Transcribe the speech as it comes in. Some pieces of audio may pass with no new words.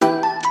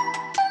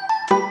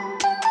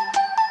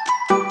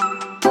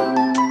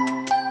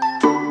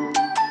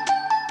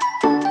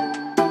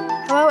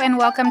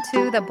welcome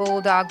to the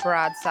Bulldog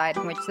Broadside,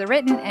 in which the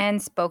written and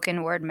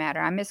spoken word matter.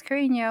 I'm Miss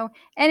Carino,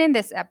 and in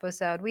this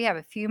episode, we have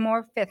a few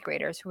more fifth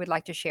graders who would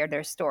like to share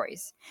their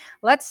stories.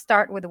 Let's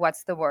start with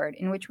What's the Word,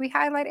 in which we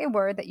highlight a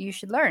word that you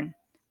should learn.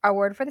 Our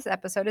word for this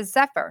episode is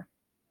zephyr,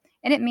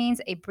 and it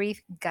means a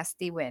brief,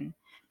 gusty wind.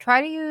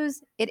 Try to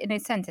use it in a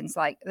sentence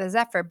like, the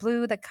zephyr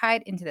blew the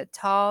kite into the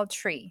tall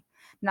tree.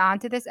 Now, on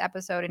to this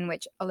episode in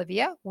which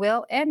Olivia,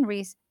 Will, and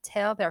Reese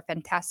tell their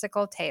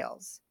fantastical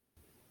tales.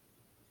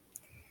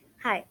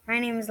 Hi, my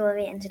name is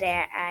Olivia, and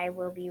today I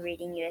will be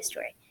reading you a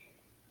story.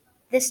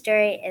 This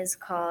story is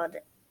called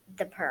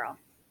The Pearl.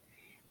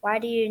 Why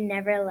do you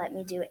never let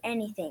me do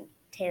anything?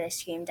 Taylor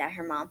screamed at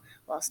her mom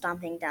while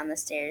stomping down the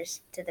stairs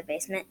to the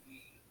basement.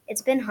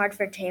 It's been hard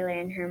for Taylor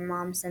and her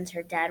mom since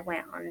her dad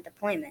went on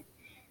deployment.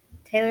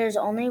 Taylor's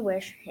only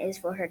wish is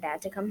for her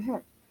dad to come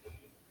home.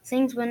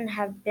 Things wouldn't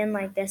have been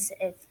like this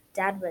if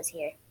Dad was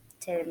here,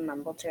 Taylor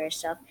mumbled to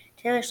herself.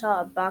 Taylor saw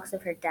a box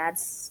of her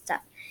dad's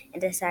stuff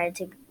and decided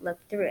to look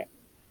through it.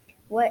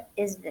 What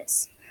is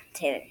this?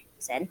 Taylor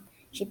said.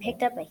 She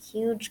picked up a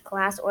huge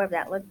glass orb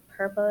that looked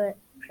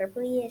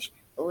purplish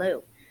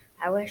blue.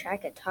 I wish I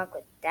could talk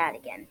with Dad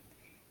again,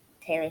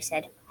 Taylor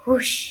said.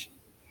 Whoosh!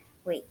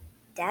 Wait,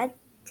 Dad?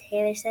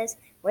 Taylor says.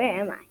 Where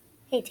am I?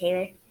 Hey,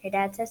 Taylor, her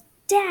dad says.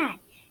 Dad!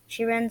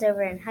 She runs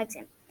over and hugs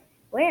him.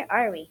 Where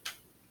are we?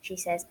 She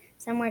says.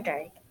 Somewhere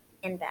dark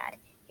and bad,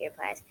 he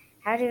replies.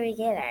 How do we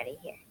get out of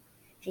here?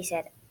 She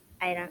said,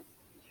 I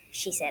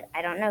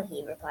don't know,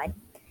 he replied.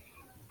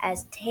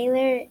 As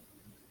Taylor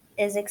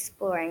is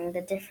exploring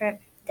the different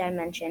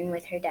dimension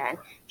with her dad,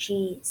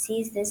 she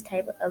sees this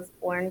type of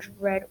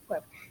orange-red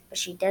orb, but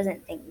she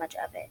doesn't think much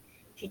of it.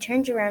 She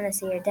turns around to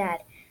see her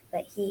dad,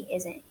 but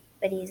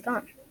he's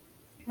gone.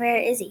 Where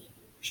is he?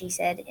 She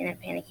said in a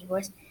panicky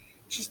voice.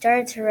 She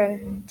started to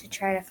run to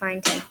try to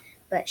find him,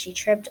 but she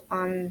tripped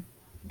on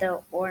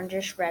the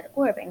orangish-red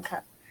orb and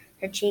cut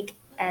her cheek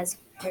on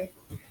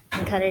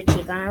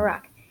a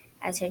rock.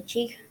 As her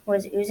cheek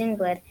was oozing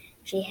blood,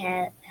 she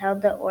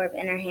held the orb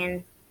in her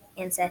hand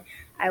and said,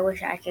 I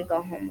wish I could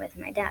go home with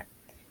my dad.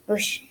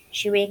 Whoosh!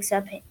 She wakes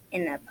up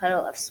in a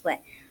puddle of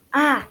sweat.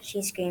 Ah!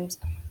 She screams.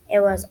 It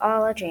was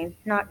all a dream.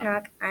 Knock,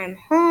 knock. I'm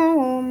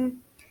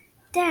home.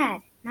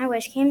 Dad! My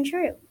wish came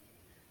true.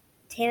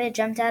 Taylor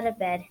jumped out of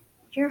bed.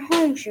 You're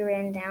home! She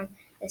ran down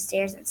the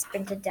stairs and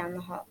sprinted down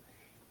the hall.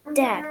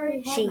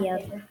 Dad! She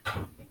yelled.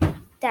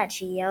 Dad!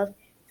 She yelled.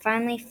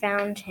 Finally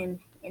found him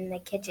in the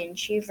kitchen.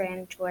 She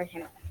ran toward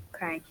him,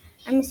 crying,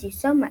 I miss you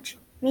so much.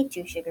 Me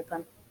too, Sugar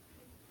Plum.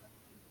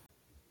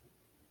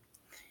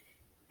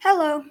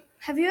 Hello,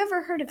 have you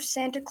ever heard of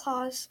Santa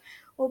Claus?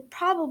 Well,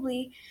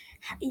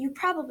 you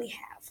probably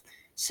have.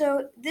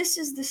 So this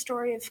is the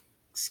story of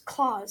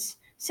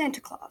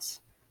Santa Claus.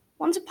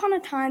 Once upon a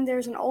time, there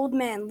was an old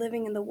man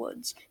living in the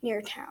woods near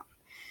a town.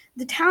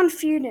 The town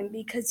feared him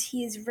because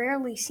he is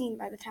rarely seen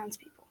by the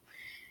townspeople.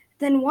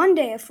 Then one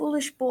day, a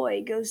foolish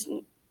boy goes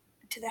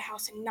to the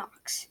house and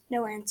knocks.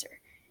 No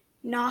answer.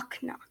 Knock,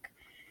 knock.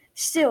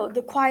 Still,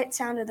 the quiet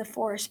sound of the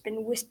forest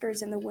and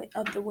whispers of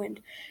the wind.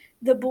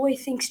 The boy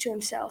thinks to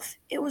himself,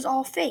 it was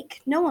all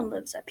fake. No one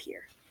lives up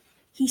here.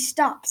 He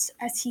stops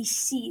as he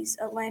sees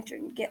a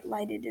lantern get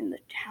lighted in the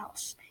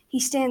house. He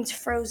stands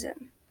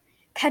frozen,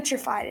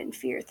 petrified in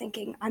fear,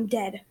 thinking, I'm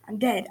dead, I'm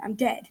dead, I'm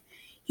dead.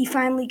 He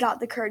finally got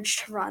the courage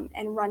to run,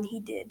 and run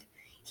he did.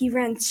 He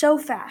ran so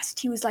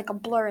fast, he was like a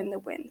blur in the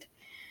wind.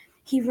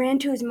 He ran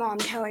to his mom,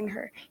 telling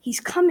her, he's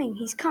coming,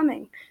 he's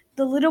coming.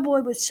 The little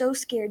boy was so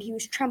scared he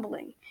was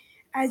trembling,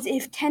 as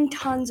if 10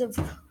 tons of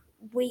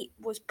weight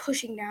was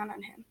pushing down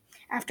on him.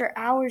 After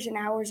hours and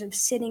hours of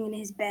sitting in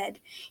his bed,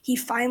 he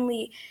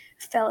finally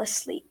fell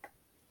asleep.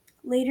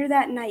 Later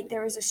that night,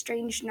 there was a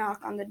strange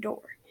knock on the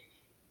door.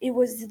 It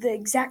was the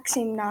exact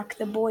same knock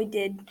the boy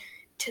did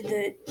to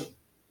the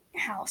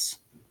house.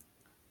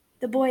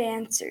 The boy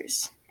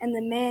answers, and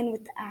the man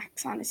with the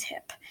axe on his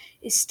hip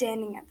is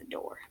standing at the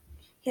door.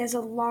 He has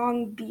a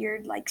long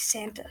beard like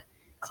Santa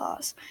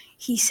Claus.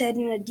 He said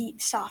in a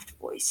deep, soft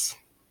voice,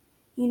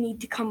 You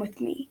need to come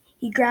with me.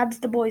 He grabs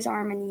the boy's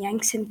arm and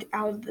yanks him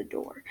out of the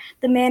door.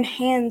 The man's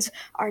hands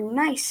are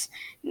nice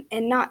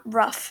and not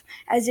rough,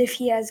 as if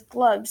he has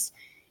gloves.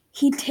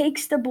 He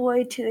takes the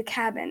boy to the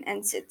cabin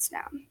and sits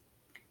down.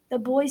 The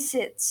boy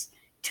sits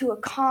to a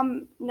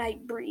calm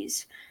night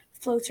breeze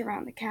floats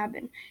around the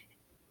cabin,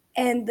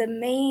 and the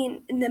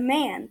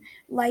man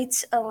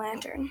lights a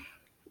lantern.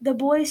 The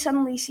boy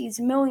suddenly sees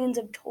millions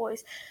of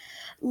toys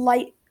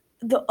light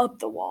up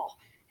the wall,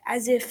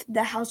 as if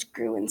the house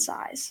grew in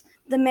size.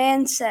 The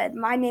man said,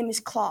 My name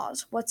is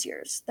Claus. What's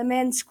yours? The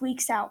man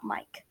squeaks out,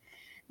 Mike.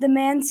 The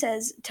man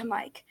says to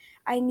Mike,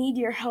 I need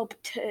your help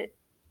to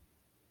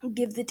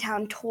give the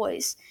town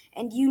toys,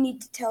 and you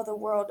need to tell the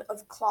world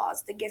of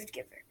Claus, the gift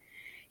giver.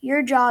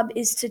 Your job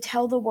is to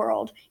tell the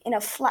world in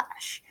a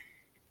flash.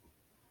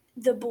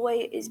 The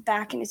boy is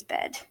back in his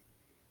bed,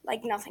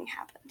 like nothing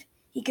happened.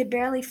 He could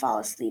barely fall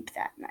asleep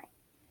that night.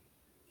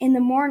 In the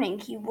morning,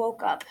 he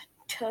woke up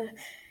to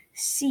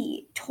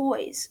see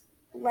toys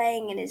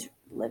laying in his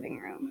living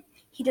room.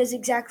 He does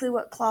exactly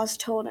what Claus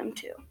told him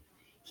to.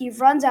 He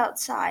runs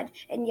outside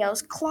and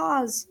yells,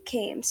 "Claus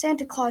came!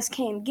 Santa Claus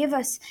came! Gave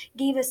us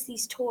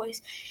these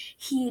toys."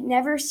 He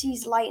never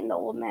sees light in the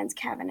old man's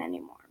cabin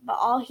anymore. But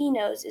all he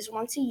knows is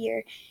once a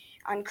year,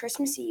 on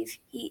Christmas Eve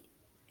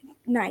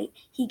night,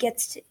 he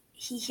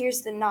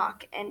hears the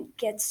knock and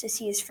gets to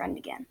see his friend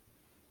again.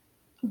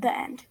 The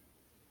end.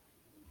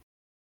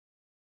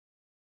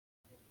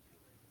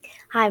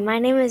 Hi, my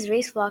name is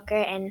Reese Walker,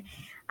 and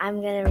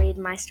I'm going to read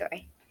my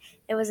story.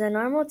 It was a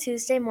normal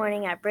Tuesday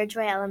morning at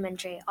Bridgeway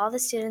Elementary. All the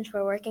students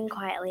were working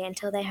quietly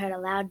until they heard a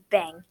loud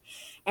bang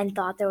and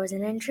thought there was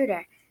an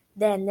intruder.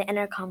 Then the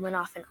intercom went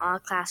off in all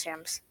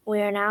classrooms.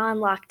 We are now on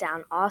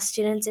lockdown. All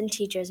students and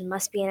teachers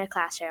must be in a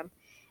classroom.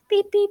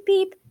 Beep, beep,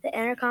 beep. The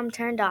intercom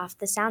turned off.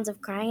 The sounds of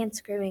crying and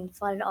screaming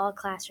flooded all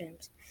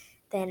classrooms.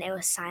 Then it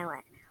was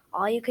silent.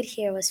 All you could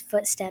hear was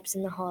footsteps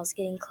in the halls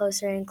getting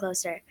closer and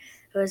closer.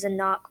 There was a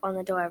knock on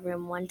the door of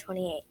room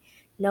 128.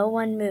 "No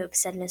one move,"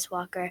 said Miss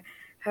Walker.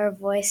 Her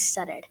voice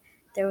stuttered.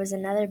 There was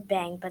another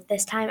bang, but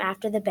this time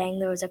after the bang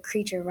there was a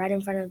creature right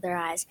in front of their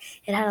eyes.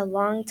 It had a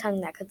long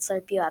tongue that could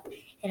slurp you up.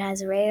 It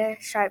has rare,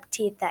 sharp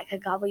teeth that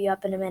could gobble you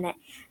up in a minute.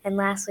 And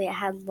lastly, it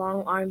had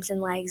long arms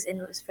and legs, and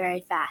it was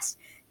very fast.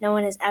 No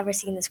one has ever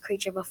seen this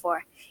creature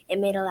before. It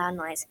made a loud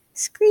noise,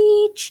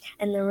 screech,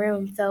 and the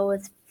room filled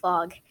with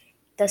fog.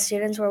 The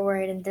students were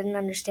worried and didn't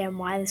understand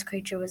why this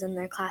creature was in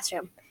their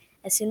classroom.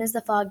 As soon as the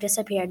fog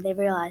disappeared, they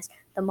realized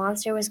the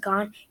monster was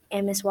gone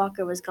and Miss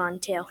Walker was gone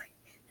too.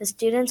 The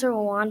students were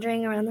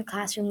wandering around the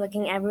classroom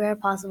looking everywhere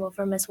possible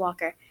for Miss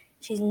Walker.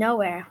 "She's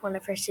nowhere," one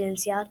of her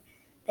students yelled.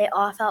 They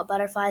all felt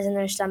butterflies in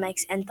their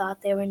stomachs and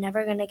thought they were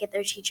never going to get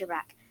their teacher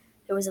back.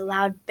 There was a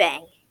loud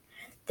bang.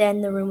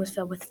 Then the room was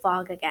filled with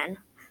fog again.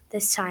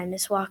 This time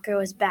Miss Walker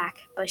was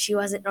back, but she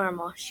wasn't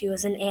normal. She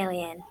was an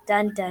alien.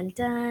 Dun dun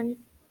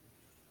dun.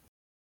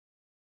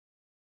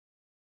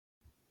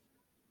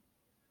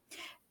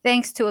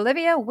 Thanks to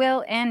Olivia,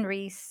 Will, and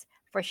Reese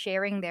for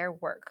sharing their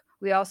work.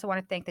 We also want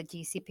to thank the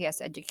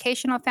GCPS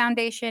Educational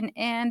Foundation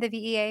and the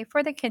VEA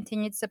for the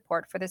continued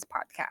support for this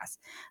podcast.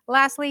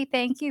 Lastly,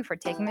 thank you for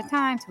taking the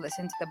time to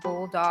listen to the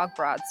Bulldog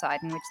Broadside,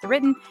 in which the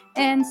written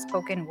and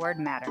spoken word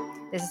matter.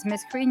 This is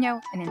Miss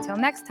Carino, and until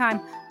next time,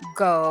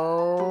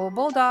 go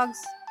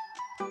Bulldogs!